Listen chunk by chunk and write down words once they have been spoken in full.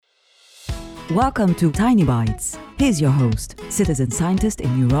Welcome to Tiny Bites. Here's your host, citizen scientist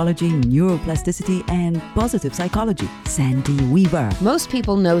in neurology, neuroplasticity, and positive psychology, Sandy Weaver. Most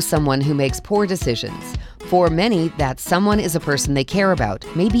people know someone who makes poor decisions. For many, that someone is a person they care about,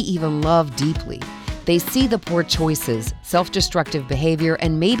 maybe even love deeply. They see the poor choices, self-destructive behavior,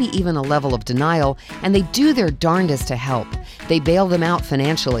 and maybe even a level of denial, and they do their darndest to help. They bail them out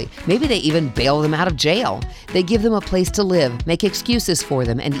financially. Maybe they even bail them out of jail. They give them a place to live, make excuses for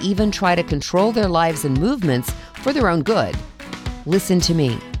them, and even try to control their lives and movements for their own good. Listen to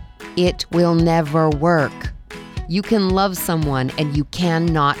me. It will never work. You can love someone and you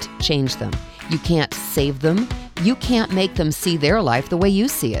cannot change them. You can't save them. You can't make them see their life the way you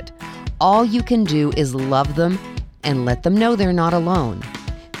see it. All you can do is love them and let them know they're not alone.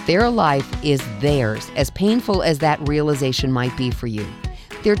 Their life is theirs, as painful as that realization might be for you.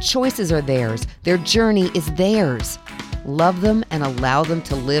 Their choices are theirs. Their journey is theirs. Love them and allow them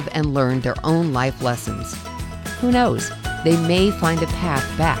to live and learn their own life lessons. Who knows? They may find a path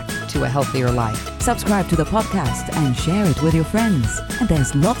back to a healthier life. Subscribe to the podcast and share it with your friends. And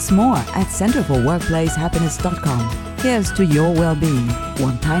there's lots more at centerforworkplacehappiness.com. Here's to your well-being,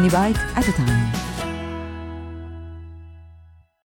 one tiny bite at a time.